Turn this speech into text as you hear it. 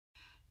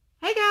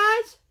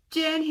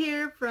Jen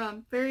here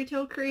from Fairy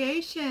Tale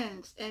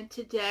Creations, and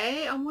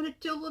today I want to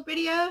do a little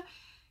video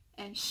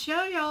and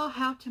show y'all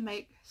how to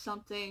make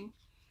something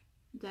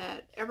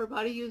that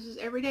everybody uses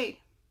every day,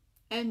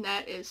 and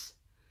that is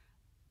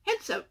hand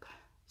soap.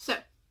 So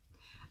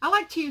I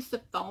like to use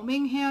the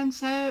foaming hand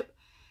soap,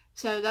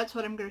 so that's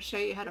what I'm going to show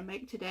you how to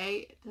make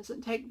today. It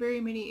doesn't take very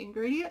many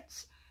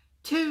ingredients,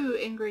 2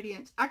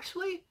 ingredients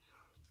actually,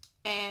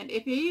 and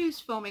if you use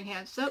foaming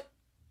hand soap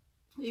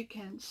you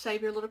can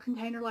save your little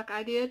container like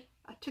I did.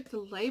 I took the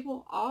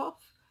label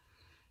off,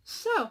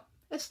 so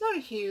it's not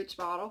a huge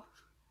bottle,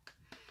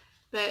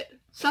 but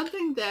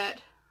something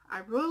that I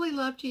really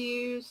love to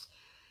use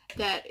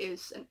that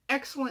is an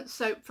excellent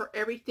soap for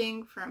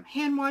everything from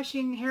hand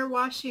washing, hair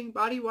washing,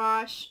 body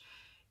wash.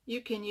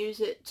 You can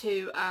use it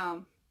to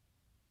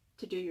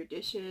do your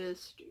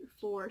dishes, do your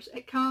floors.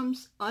 It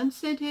comes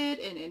unscented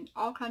and in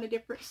all kind of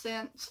different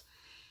scents,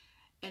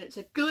 and it's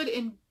a good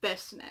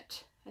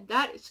investment, and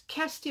that is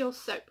Castile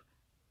soap.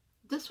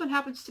 This one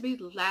happens to be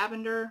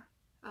lavender.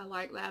 I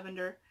like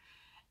lavender.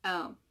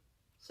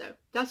 So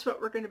that's what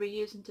we're going to be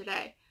using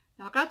today.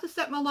 Now I got this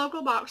at my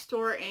local box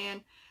store, and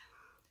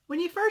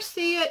when you first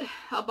see it,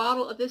 a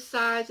bottle of this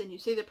size, and you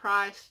see the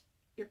price,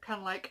 you're kind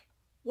of like,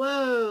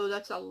 whoa,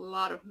 that's a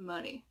lot of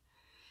money.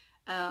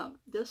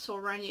 This will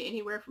run you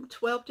anywhere from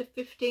 $12 to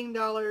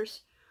 $15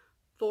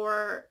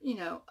 for, you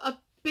know, a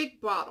big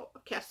bottle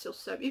of Castile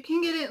soap. You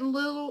can get it in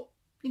little,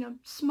 you know,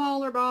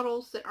 smaller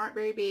bottles that aren't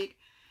very big,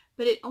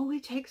 but it only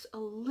takes a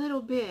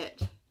little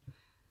bit.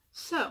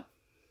 So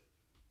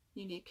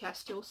you need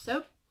Castile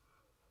soap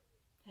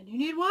and you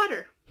need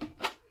water.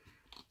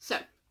 So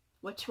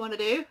what you want to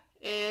do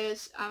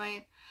is,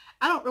 I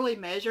don't really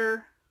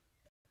measure.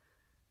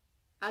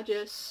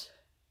 It's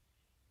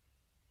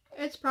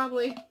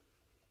probably a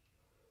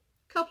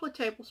couple of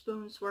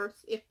tablespoons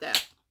worth, if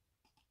that.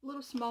 A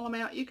little small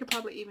amount. You could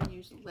probably even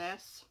use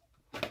less.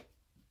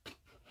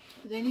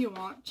 Then you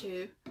want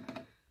to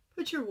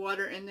put your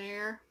water in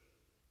there.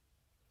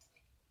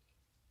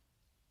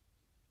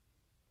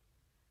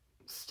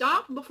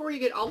 Stop before you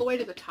get all the way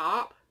to the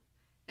top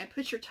and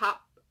put your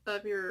top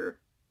of your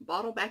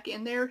bottle back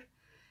in there,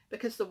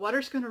 because the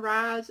water's going to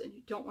rise and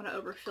you don't want to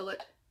overfill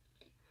it,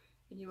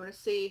 and you want to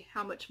see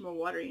how much more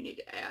water you need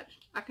to add.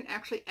 I can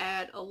actually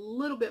add a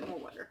little bit more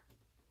water.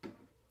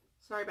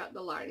 Sorry about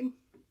the lighting.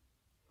 So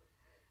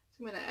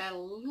I'm going to add a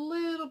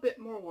little bit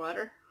more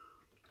water.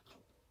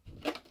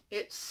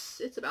 It's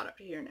about up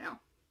to here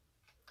now.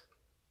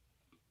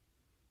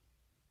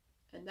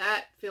 And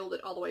that filled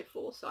it all the way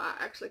full, so I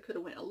actually could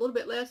have went a little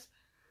bit less.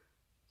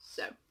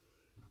 So,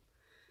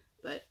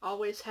 but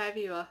always have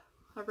you a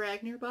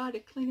rag nearby to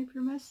clean up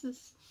your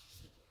messes.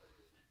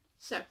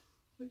 So,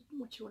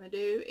 what you want to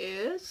do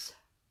is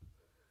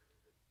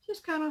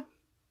just kind of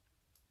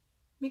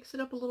mix it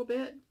up a little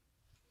bit.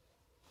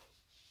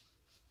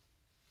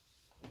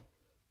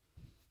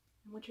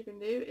 And what you're going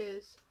to do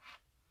is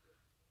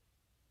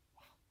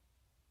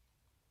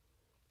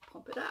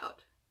pump it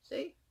out.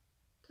 See?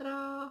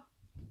 Ta-da!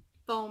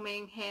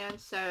 Foaming hand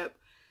soap,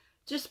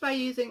 just by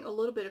using a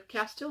little bit of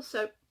Castile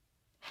soap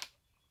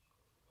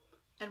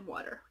and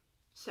water.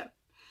 So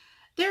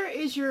there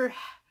is your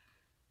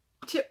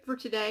tip for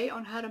today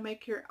on how to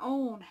make your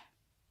own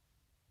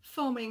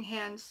foaming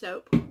hand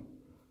soap.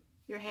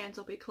 Your hands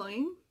will be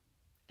clean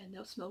and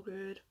they'll smell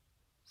good.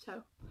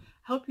 So I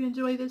hope you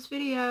enjoy this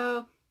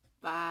video.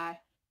 Bye.